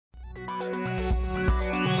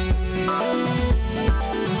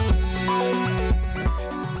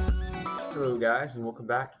Hello guys, and welcome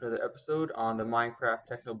back to another episode on the Minecraft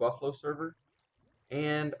Technobuffalo server.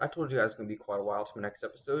 And I told you guys it's going to be quite a while to my next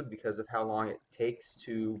episode because of how long it takes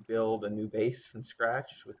to build a new base from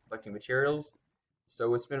scratch with collecting materials.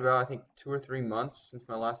 So it's been about, I think, 2 or 3 months since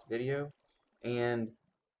my last video, and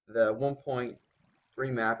the 1.3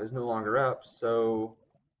 map is no longer up, so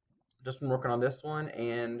just been working on this one,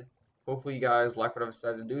 and hopefully you guys like what I've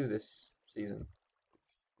decided to do this season.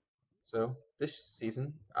 So this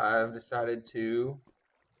season, I've decided to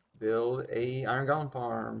build a iron golem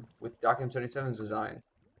farm with Document 77's design.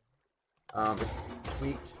 It's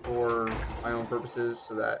tweaked for my own purposes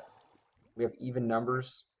so that we have even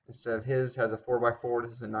numbers. Instead of his has a 4x4,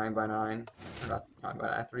 this is a 9x9, or not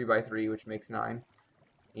 9x9, 3x3, which makes 9.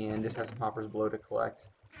 And just has some hoppers below to collect.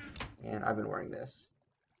 And I've been wearing this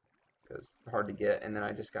because they're hard to get. And then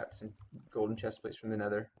I just got some golden chest plates from the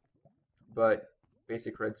nether. But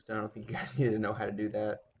basic redstone, I don't think you guys need to know how to do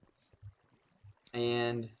that.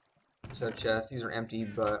 And just have chests. These are empty,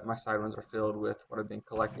 but my side ones are filled with what I've been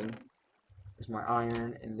collecting. There's my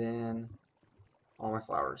iron, and then all my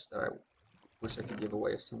flowers that I wish I could give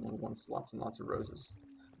away if someone wants lots and lots of roses.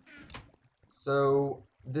 So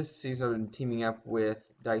this season I've been teaming up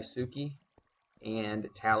with Daisuke and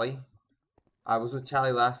Tally. I was with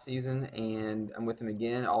Tally last season, and I'm with him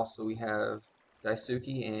again. Also, we have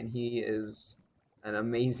Daisuke, and he is an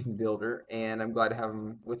amazing builder, and I'm glad to have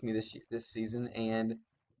him with me this season. And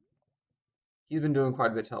he's been doing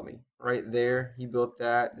quite a bit to help me. Right there, he built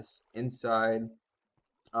that. This inside,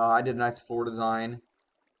 I did a nice floor design.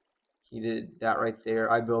 He did that right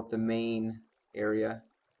there. I built the main area.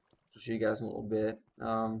 I'll show you guys in a little bit.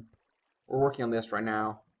 We're working on this right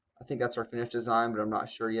now. I think that's our finished design, but I'm not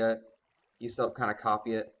sure yet. He still kind of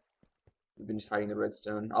copy it. We've been just hiding the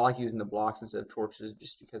redstone. I like using the blocks instead of torches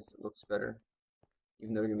just because it looks better.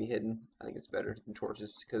 Even though they're going to be hidden, I think it's better than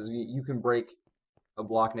torches because you can break a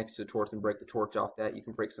block next to a torch and break the torch off that. You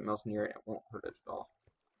can break something else near it and it won't hurt it at all.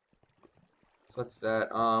 So that's that.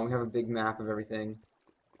 We have a big map of everything.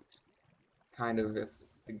 Kind of, if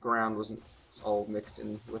the ground wasn't all mixed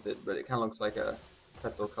in with it, but it kind of looks like a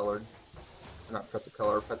pretzel colored. Or not pretzel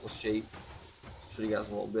color, pretzel shape. I'll show you guys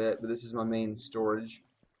a little bit. But this is my main storage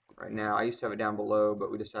right now. I used to have it down below,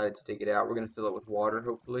 but we decided to take it out. We're going to fill it with water,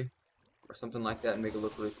 hopefully, or something like that, and make it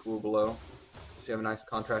look really cool below. So you have a nice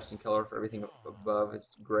contrasting color for everything above.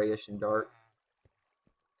 It's grayish and dark.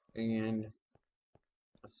 And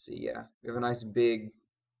let's see, yeah, we have a nice big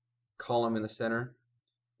column in the center,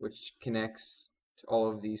 which connects to all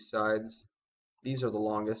of these sides. These are the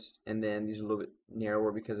longest, and then these are a little bit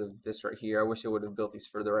narrower because of this right here. I wish I would have built these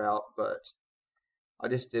further out, but I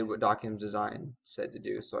just did what Docum's design said to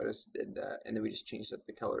do, so I just did that, and then we just changed up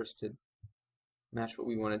the colors to match what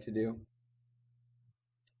we wanted to do.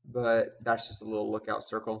 But that's just a little lookout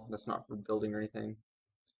circle. That's not for building or anything.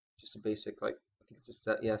 Just a basic, like, I think it's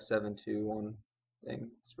a 7-2-1 thing.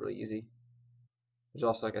 It's really easy. There's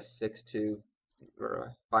also like a 6-2 or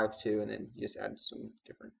a 5-2, and then you just add some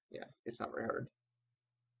different. Yeah, it's not very hard.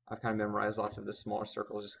 I've kind of memorized lots of the smaller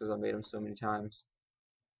circles just because I've made them so many times.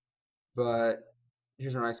 But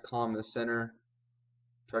here's a nice column in the center.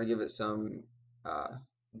 Try to give it some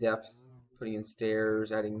depth, putting in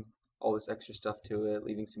stairs, adding all this extra stuff to it,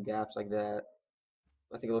 leaving some gaps like that.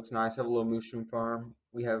 I think it looks nice. Have a little mushroom farm.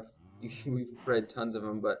 We've bred tons of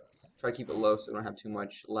them, but try to keep it low so we don't have too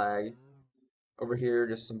much lag. Over here,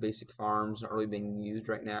 just some basic farms, not really being used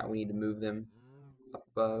right now. We need to move them up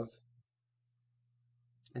above.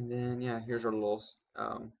 And then, yeah, here's our little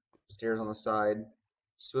stairs on the side.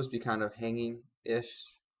 It's supposed to be kind of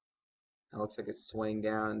hanging-ish. It looks like it's swaying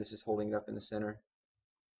down, and this is holding it up in the center.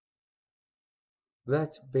 But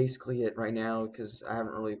that's basically it right now because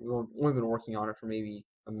we've only been working on it for maybe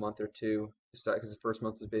a month or two. Because the first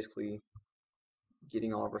month was basically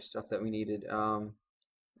getting all of our stuff that we needed.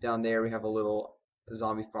 Down there we have a little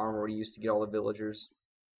zombie farm where we used to get all the villagers.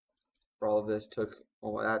 For all of this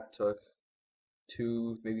that took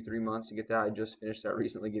 2, maybe 3 months to get that. I just finished that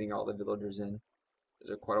recently, getting all the villagers in. It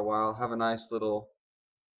took quite a while. Have a nice little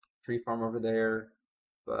tree farm over there.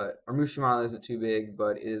 But our mushroom island isn't too big,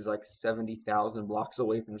 but it is like 70,000 blocks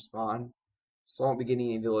away from spawn. So I won't be getting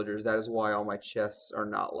any villagers. That is why all my chests are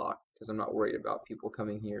not locked, because I'm not worried about people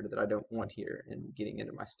coming here that I don't want here and getting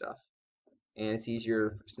into my stuff. And it's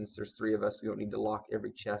easier, since there's 3 of us, we don't need to lock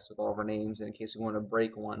every chest with all of our names, and in case we want to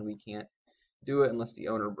break one, we can't do it unless the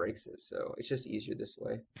owner breaks it. So it's just easier this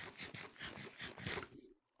way.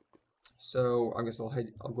 So I guess I'll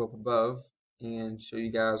go up above and show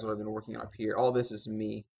you guys what I've been working on up here. All this is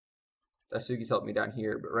me Daisuke's helped me down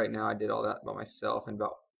here, but right now I did all that by myself in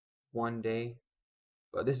about 1 day.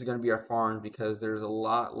 But this is going to be our farm because there's a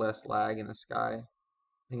lot less lag in the sky.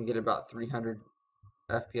 I can get about 300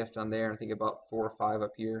 FPS down there, and I think about 4 or 5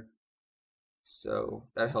 up here. So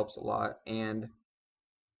that helps a lot. And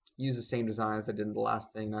use the same design as I did in the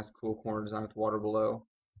last thing. Nice cool corner design with water below.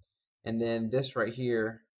 And then this right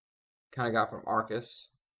here, kind of got from Arcus.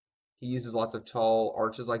 He uses lots of tall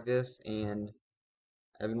arches like this, and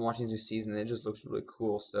I've been watching this season, and it just looks really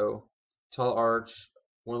cool. So tall arch,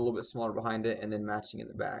 one a little bit smaller behind it, and then matching in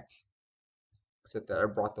the back. Except that I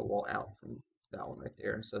brought the wall out from that one right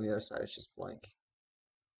there, and so on the other side it's just blank.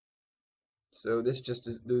 So this just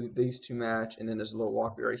is these two match, and then there's a little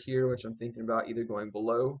walkway right here, which I'm thinking about either going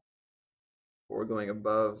below or going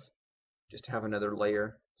above, just to have another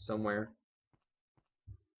layer somewhere.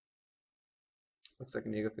 Looks like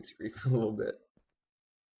I need to go fix grief a little bit.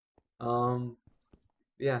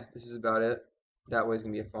 Yeah, this is about it. That way is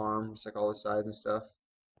gonna be a farm, just like all the sides and stuff.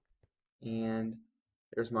 And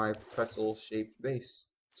there's my pretzel shaped base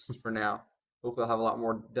for now. Hopefully I'll have a lot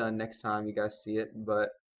more done next time you guys see it,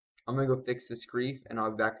 but I'm gonna go fix this grief and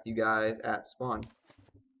I'll be back with you guys at spawn.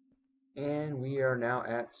 And we are now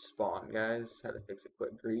at spawn, guys. Had to fix a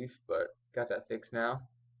quick grief, but got that fixed now.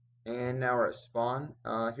 And now we're at spawn.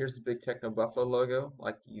 Here's the big Technobuffalo logo,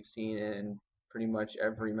 like you've seen in pretty much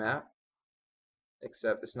every map.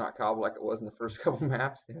 Except it's not cobble like it was in the first couple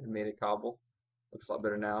maps. They haven't made it cobble. Looks a lot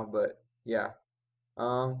better now, but yeah.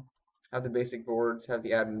 Have the basic boards, have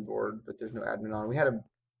the admin board, but there's no admin on. We had a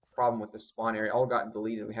problem with the spawn area. All got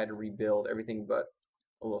deleted. We had to rebuild everything but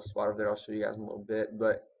a little spot over there. I'll show you guys in a little bit.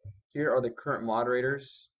 But here are the current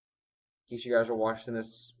moderators. In case you guys are watching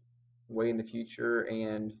this way in the future,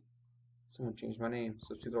 and someone changed my name,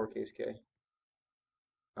 so it's 2 lowercase k.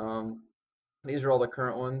 These are all the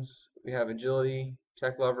current ones. We have Agility,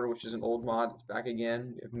 Tech Lover, which is an old mod that's back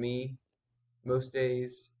again. We have me, Most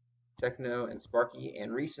Days, Techno, and Sparky.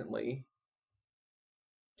 And recently,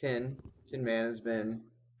 Tin Man has been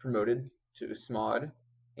promoted to a SMOD,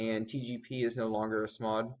 and TGP is no longer a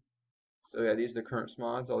SMOD. So yeah, these are the current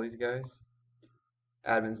SMODs, all these guys.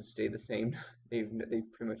 Admins have stayed the same. They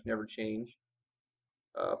pretty much never change.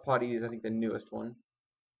 Potty is, I think, the newest one.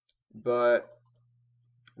 But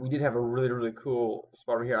we did have a really cool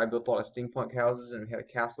spot over here. I built a lot of steampunk houses and we had a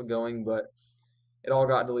castle going, but it all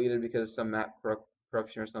got deleted because of some map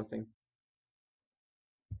corruption or something.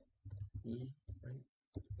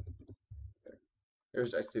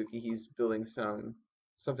 There's Daisuke. He's building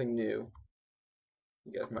something new.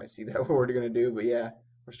 You guys might see that what we're gonna do, but yeah,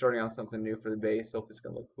 we're starting on something new for the base. Hope it's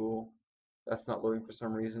gonna look cool. That's not loading for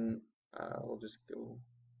some reason. We'll just go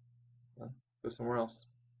somewhere else.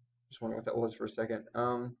 Just wondering what that was for a second.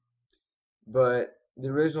 But the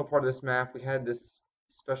original part of this map, we had this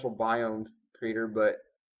special biome creator, but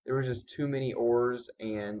there was just too many ores,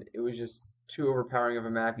 and it was just too overpowering of a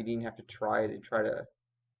map. You didn't have to try to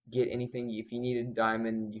get anything. If you needed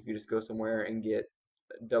diamond, you could just go somewhere and get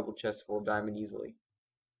a double chest full of diamond easily.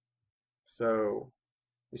 So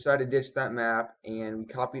we decided to ditch that map, and we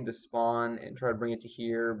copied the spawn and tried to bring it to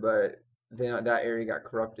here, but then that area got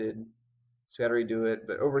corrupted, so we had to redo it.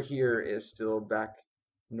 But over here is still back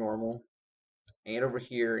normal. And over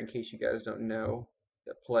here, in case you guys don't know,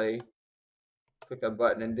 that play, click that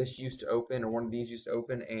button, and this used to open, or one of these used to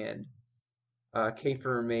open, and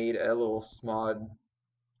Kafer made a little SMOD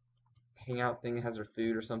hangout thing. It has her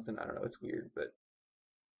food or something. I don't know. It's weird, but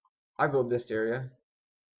I built this area.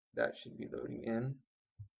 That should be loading in.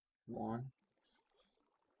 Come on.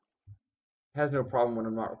 It has no problem when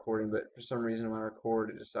I'm not recording, but for some reason when I record,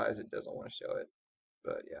 it decides it doesn't want to show it.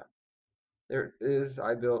 But yeah, there it is.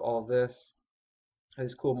 I built all of this.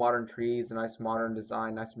 These cool modern trees, a nice modern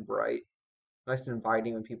design, nice and bright, nice and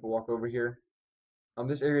inviting when people walk over here.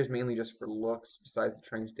 This area is mainly just for looks. Besides the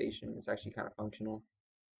train station, it's actually kind of functional.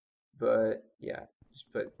 But yeah,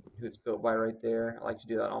 just put who it's built by right there. I like to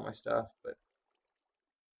do that on all my stuff. But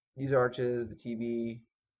these arches, the TB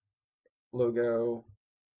logo,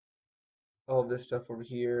 all of this stuff over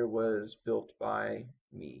here was built by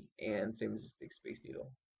me, and same as this big Space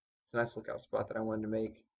Needle. It's a nice lookout spot that I wanted to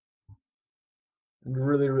make.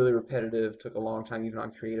 Really repetitive. Took a long time, even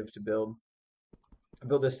on creative, to build. I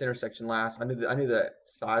built this intersection last. I knew the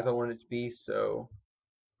size I wanted it to be, so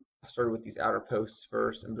I started with these outer posts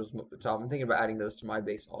first and built them up the top. I'm thinking about adding those to my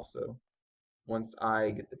base also once I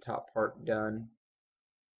get the top part done.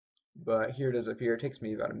 But here it is up here. It takes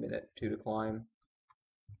me about a minute or two to climb.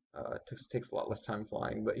 It takes a lot less time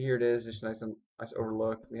flying, but here it is. Just nice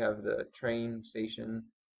overlook. We have the train station,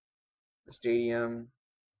 the stadium,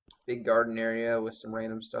 big garden area with some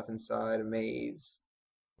random stuff inside, a maze,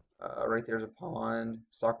 Right there's a pond,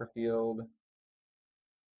 soccer field,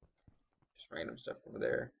 just random stuff over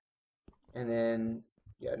there. And then,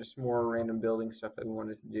 yeah, just more random building stuff that we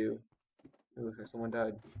wanted to do. It looks like someone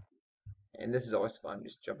died. And this is always fun,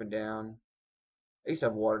 just jumping down. I used to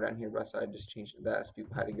have water down here, but I just changed it to that so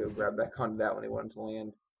people had to go grab back onto that when they wanted to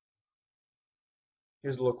land.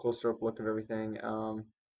 Here's a little closer up look of everything.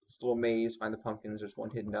 Just a little maze, find the pumpkins. There's one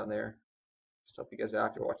hidden down there. Just help you guys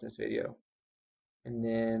out if you're watching this video. And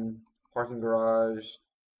then parking garage,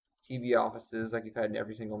 TV offices like you've had in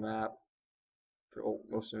every single map, for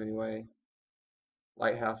most of them anyway.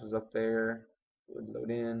 Lighthouse is up there. Would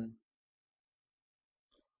load in.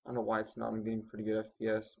 I don't know why it's not. I'm getting pretty good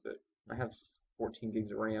FPS, but I have 14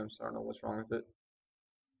 gigs of RAM, so I don't know what's wrong with it.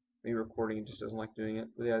 Maybe recording it just doesn't like doing it.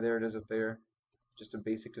 But yeah, there it is up there. Just a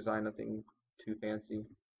basic design, nothing too fancy.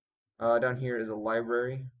 Down here is a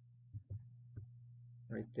library,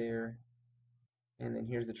 right there. And then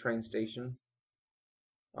here's the train station.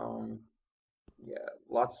 Yeah,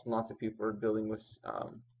 lots and lots of people are building with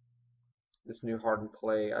this new hardened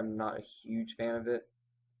clay. I'm not a huge fan of it.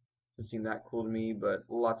 Doesn't seem that cool to me, but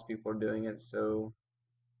lots of people are doing it, so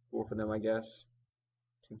cool for them, I guess.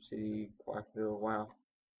 Tomb City, Quackville, wow.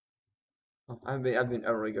 Oh, I don't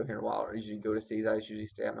really go here in a while. I usually go to cities. I just usually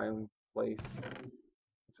stay at my own place.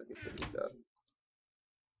 Looks like they put these up.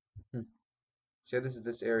 So yeah, this is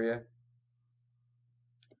this area.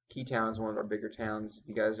 Keytown is one of our bigger towns. If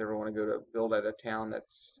you guys ever want to go to build at a town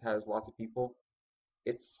that has lots of people,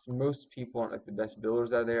 it's most people aren't like the best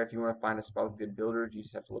builders out there. If you want to find a spot with good builders, you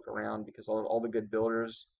just have to look around because all the good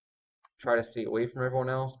builders try to stay away from everyone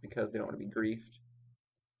else because they don't want to be griefed.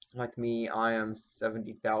 Like me, I am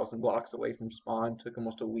 70,000 blocks away from spawn. Took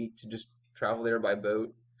almost a week to just travel there by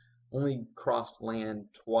boat. Only crossed land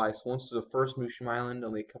twice. Once to the first Mushroom Island,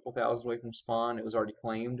 only a couple thousand away from spawn. It was already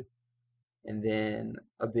claimed. And then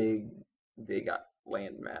a big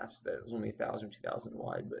land mass that was only 1,000, 2,000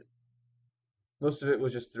 wide. But most of it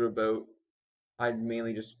was just through a boat. I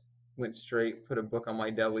mainly just went straight, put a book on my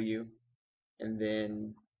W, and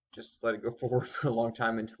then just let it go forward for a long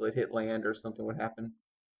time until it hit land or something would happen.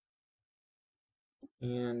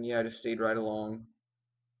 And yeah, I just stayed right along.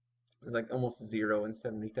 It was like almost 0 and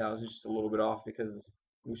 70,000, just a little bit off because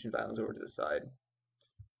Ocean Island's over to the side.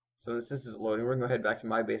 So since this is loading, we're gonna go head back to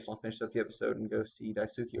my base and I'll finish up the episode and go see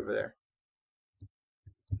Daisuke over there.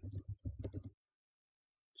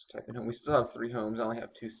 Just type in home. We still have 3 homes. I only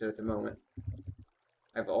have 2 set at the moment.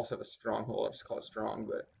 I also have a stronghold. I just call it strong,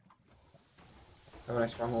 but I have a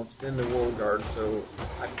nice stronghold. It's been the World Guard, so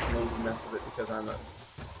I can always mess with it because I'm a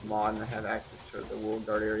mod and I have access to the World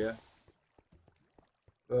Guard area.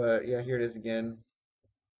 But yeah, here it is again.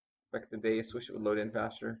 Back at the base. Wish it would load in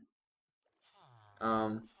faster.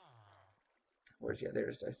 Where's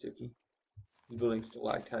there's Daisuke. He's building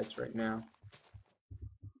stalactites right now.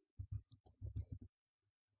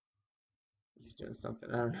 He's doing something.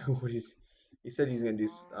 I don't know what he said he's gonna do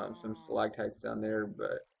some stalactites down there,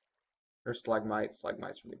 but or stalagmites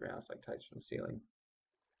from the ground, stalactites from the ceiling.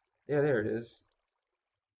 Yeah, there it is.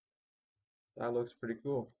 That looks pretty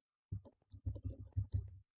cool.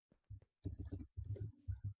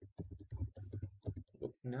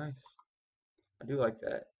 Looking nice. I do like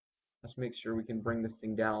that. Let's make sure we can bring this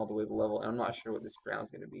thing down all the way to the level. And I'm not sure what this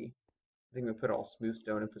ground's going to be. I think we put all smooth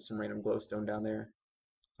stone and put some random glowstone down there.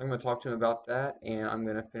 So I'm going to talk to him about that, and I'm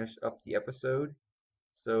going to finish up the episode.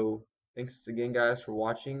 So thanks again, guys, for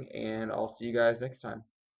watching, and I'll see you guys next time.